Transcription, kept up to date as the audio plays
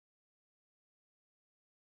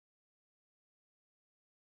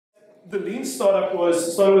the Lean startup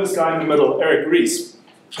started with this guy in the middle, Eric Ries,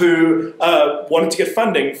 who wanted to get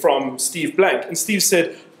funding from Steve Blank. And Steve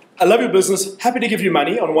said, I love your business, happy to give you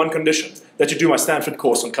money on one condition, that you do my Stanford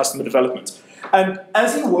course on customer development. And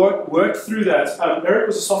as he worked through that, Eric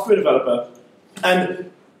was a software developer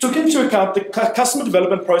and took into account the customer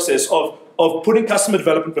development process of putting customer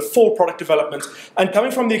development before product development, and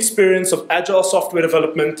coming from the experience of agile software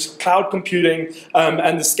development, cloud computing,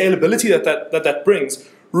 and the scalability that brings,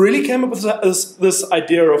 really came up with this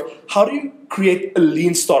idea of how do you create a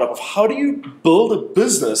lean startup, of how do you build a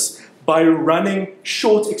business by running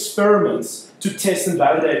short experiments to test and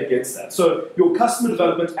validate against that. So your customer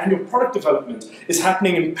development and your product development is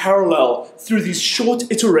happening in parallel through these short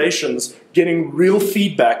iterations, getting real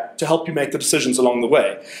feedback to help you make the decisions along the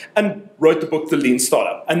way. And wrote the book, The Lean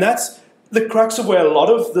Startup. And that's the crux of where a lot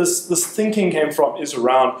of this thinking came from, is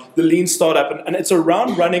around the lean startup. And it's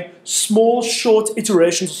around running small, short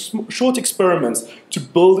iterations, short experiments to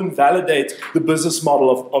build and validate the business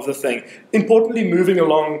model of the thing. Importantly, moving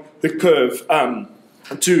along the curve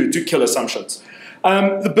to kill assumptions.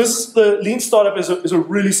 The lean startup is a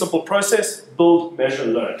really simple process: build, measure,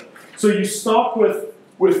 learn. So you start with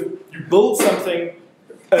you build something,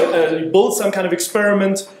 you build some kind of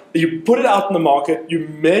experiment, you put it out in the market, you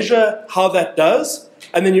measure how that does,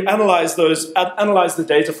 and then you analyze the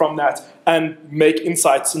data from that and make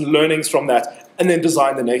insights and learnings from that, and then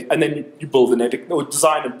design you build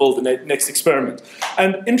design and build the next experiment.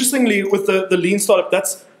 And interestingly, with the lean startup,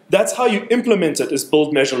 that's how you implement it, is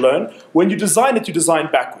build, measure, learn. When you design it, you design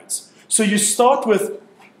backwards. So you start with,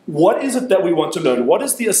 what is it that we want to learn? What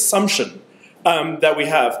is the assumption that we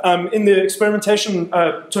have? In the experimentation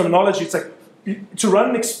terminology, it's like, to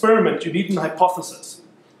run an experiment, you need an hypothesis.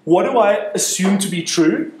 What do I assume to be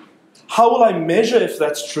true? How will I measure if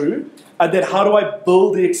that's true? And then how do I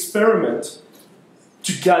build the experiment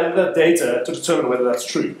to gather that data to determine whether that's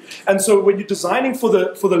true? And so when you're designing for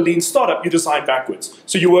the lean startup, you design backwards.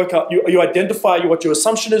 So you work out, you identify what your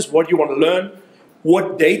assumption is, what you want to learn,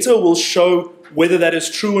 what data will show whether that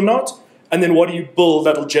is true or not, and then what do you build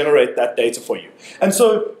that will generate that data for you. And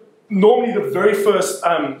so normally the very first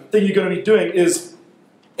thing you're going to be doing is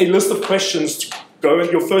a list of questions to go, and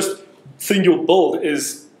your first thing you'll build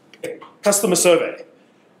is a customer survey.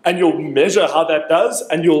 And you'll measure how that does,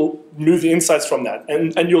 and you'll move the insights from that.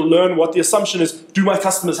 And you'll learn what the assumption is: do my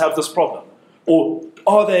customers have this problem? Or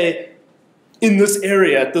are they in this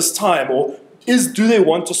area at this time? Or do they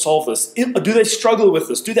want to solve this? Do they struggle with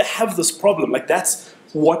this? Do they have this problem? Like, that's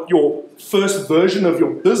what your first version of your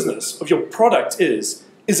business, of your product is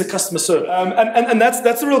a customer survey. And that's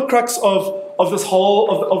the real crux of this whole,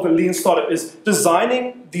 of the lean startup, is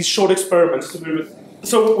designing these short experiments to move it.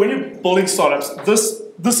 So when you're building startups,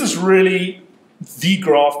 this is really the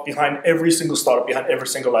graph behind every single startup, behind every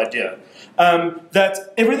single idea.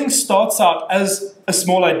 That everything starts out as a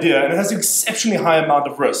small idea, and it has an exceptionally high amount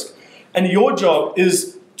of risk. And your job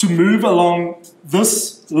is to move along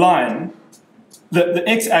this line, the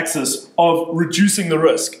x-axis of reducing the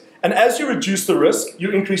risk. And as you reduce the risk,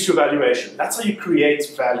 you increase your valuation. That's how you create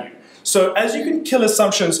value. So as you can kill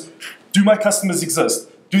assumptions: do my customers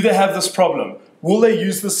exist? Do they have this problem? Will they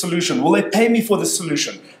use this solution? Will they pay me for this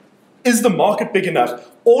solution? Is the market big enough?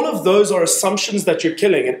 All of those are assumptions that you're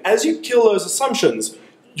killing. And as you kill those assumptions,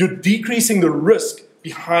 you're decreasing the risk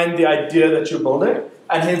behind the idea that you're building,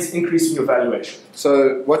 and hence increasing your valuation.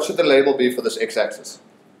 So what should the label be for this x-axis?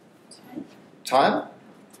 Time?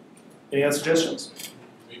 Any other suggestions?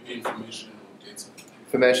 Maybe information or data.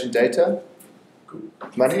 Information, data? Cool.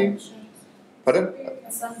 Money? Pardon?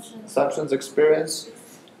 Assumptions, experience?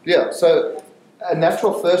 Yeah, so a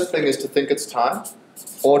natural first thing is to think it's time,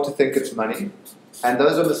 or to think it's money. And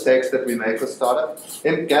those are mistakes that we make with startup.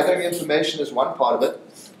 Gathering information is one part of it,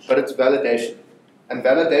 but it's validation. And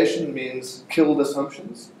validation means killed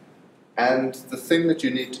assumptions. And the thing that you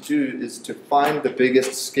need to do is to find the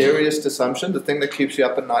biggest, scariest assumption, the thing that keeps you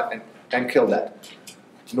up at night, and kill that.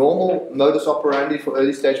 Normal modus operandi for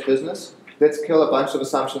early stage business: let's kill a bunch of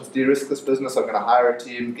assumptions, de-risk this business, I'm going to hire a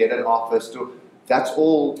team, get an office, that's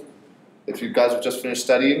all. If you guys have just finished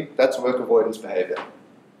studying, that's work avoidance behavior.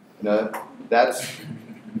 You know, that's,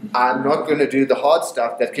 I'm not going to do the hard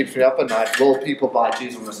stuff that keeps me up at night. Will people buy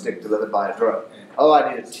cheese on a stick delivered by a drone? Oh,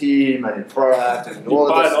 I need a team, I need product, and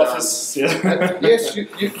all of this stuff. Office, yeah. Yes,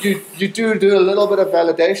 you do a little bit of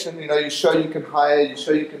validation. You know, you show you can hire, you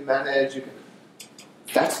show you can manage.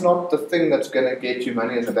 That's not the thing that's going to get you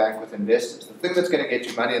money in the bank with investors. The thing that's going to get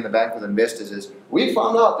you money in the bank with investors is, we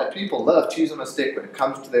found out that people love cheese on a stick when it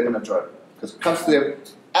comes to them in a drone. Because it comes to them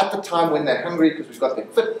at the time when they're hungry, because we've got their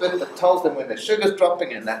Fitbit that tells them when their sugar's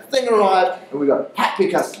dropping and that thing arrived, and we've got happy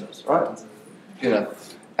customers, right?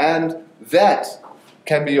 And that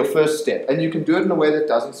can be your first step, and you can do it in a way that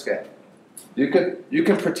doesn't scale. You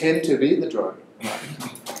can pretend to be the drone,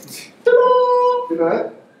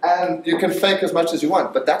 and you can fake as much as you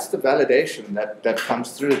want, but that's the validation that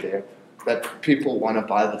comes through there, that people want to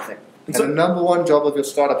buy the thing. And so the number one job of your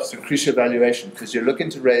startup is to increase your valuation, because you're looking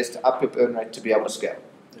to raise to up your burn rate to be able to scale.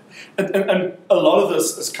 And a lot of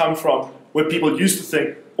this has come from where people used to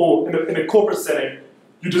think, in a corporate setting,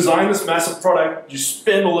 you design this massive product, you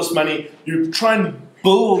spend all this money, you try and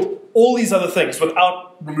build all these other things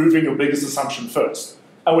without removing your biggest assumption first.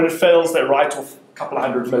 And when it fails, they write off a couple of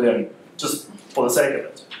 $100 million just for the sake of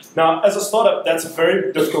it. Now, as a startup, that's a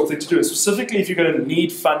very difficult thing to do. And specifically, if you're going to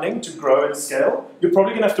need funding to grow and scale, you're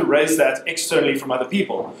probably going to have to raise that externally from other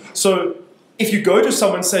people. So if you go to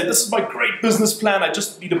someone and say, this is my great business plan, I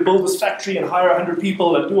just need to build this factory and hire 100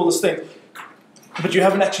 people and do all this thing, but you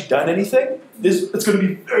haven't actually done anything, it's going to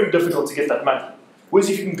be very difficult to get that money. Whereas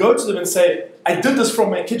if you can go to them and say, I did this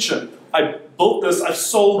from my kitchen, I built this, I've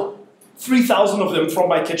sold 3,000 of them from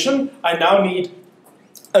my kitchen, I now need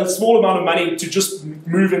a small amount of money to just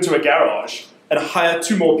move into a garage and hire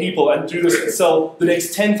 2 more people and do this and sell the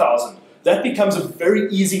next 10,000. That becomes a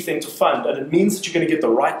very easy thing to fund, and it means that you're going to get the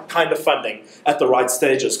right kind of funding at the right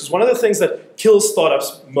stages. Because one of the things that kills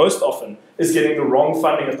startups most often is getting the wrong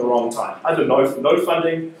funding at the wrong time. Either no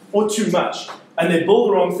funding or too much. And they build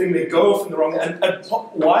the wrong thing, they go off in the wrong... And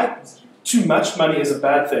why too much money is a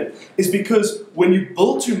bad thing is because when you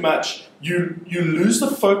build too much, you lose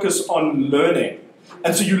the focus on learning.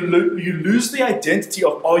 And so you lose the identity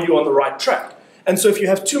of, are you on the right track? And so if you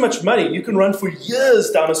have too much money, you can run for years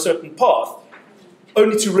down a certain path,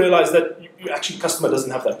 only to realize that actually customer doesn't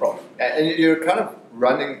have that problem. And you're kind of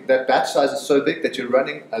running, that batch size is so big that you're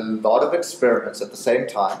running a lot of experiments at the same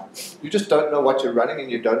time. You just don't know what you're running and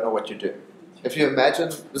you don't know what you're doing. If you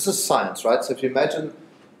imagine, this is science, right? So if you imagine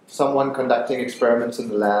someone conducting experiments in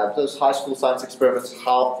the lab, those high school science experiments,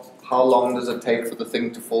 how long does it take for the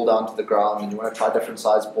thing to fall down to the ground, and you want to try different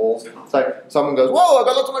size balls? It's like someone goes, whoa, I've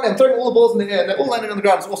got lots of money, I'm throwing all the balls in the air, and they're all landing on the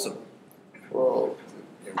ground, it's awesome. Whoa.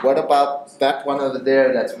 What about that one over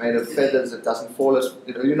there that's made of feathers, it doesn't fall as,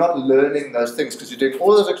 you're not learning those things, because you're doing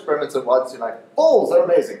all those experiments at once, you're like, balls, they're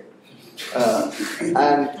amazing.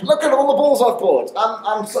 And look at all the balls I've bought,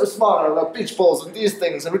 I'm so smart, I've got beach balls and these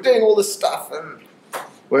things, and we're doing all this stuff, and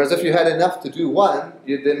whereas if you had enough to do one,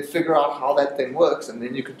 you'd then figure out how that thing works, and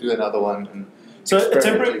then you could do another one. And so a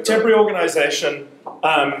temporary organization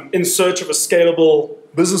in search of a scalable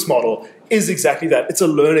business model is exactly that. It's a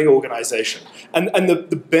learning organization. And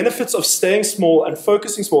the benefits of staying small and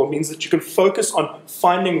focusing small means that you can focus on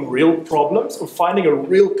finding real problems or finding a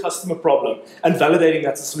real customer problem and validating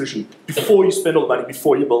that's a solution before you spend all the money,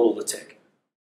 before you build all the tech.